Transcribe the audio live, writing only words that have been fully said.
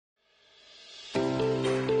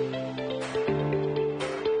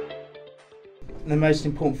the most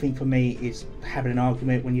important thing for me is having an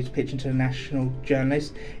argument when you're pitching to a national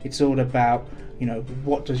journalist. It's all about, you know,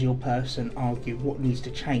 what does your person argue, what needs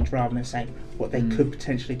to change, rather than saying what they could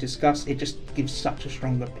potentially discuss. It just gives such a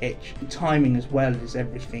stronger pitch. Timing as well is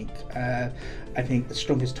everything. I think the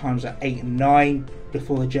strongest times are 8 and 9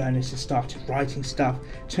 before the journalists have started writing stuff.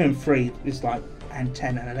 2 and 3 is like, and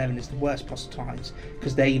 10 and 11 is the worst possible times,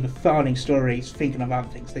 because they're either filing stories, thinking of other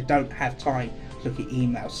things. They don't have time to look at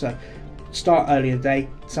emails. So start early in the day,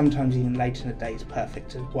 sometimes even later in the day is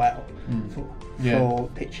perfect as well for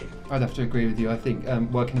pitching. I'd have to agree with you. I think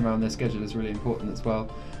working around their schedule is really important as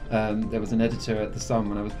well. There was an editor at The Sun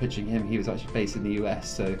when I was pitching him. He was actually based in the US,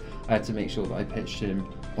 so I had to make sure that I pitched him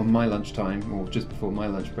on my lunchtime or just before my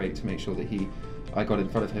lunch break to make sure that I got in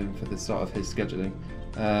front of him for the start of his scheduling.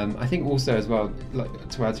 I think also as well, like,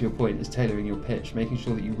 to add to your point, is tailoring your pitch, making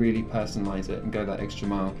sure that you really personalise it and go that extra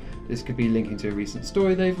mile. This could be linking to a recent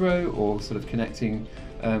story they've wrote, or sort of connecting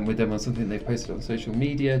with them on something they've posted on social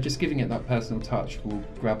media. Just giving it that personal touch will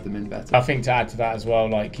grab them in better. I think to add to that as well,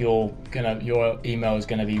 like your email is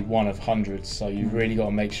gonna be one of hundreds, so you've really got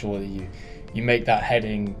to make sure that you make that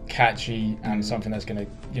heading catchy and something that's going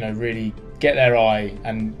to, really get their eye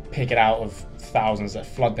and pick it out of thousands that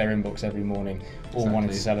flood their inbox every morning, all wanting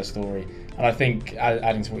to sell a story. And I think,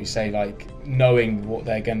 adding to what you say, like knowing what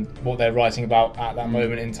they're writing about at that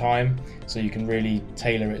moment in time, so you can really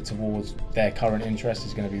tailor it towards their current interest,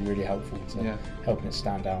 is going to be really helpful to helping it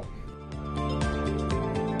stand out.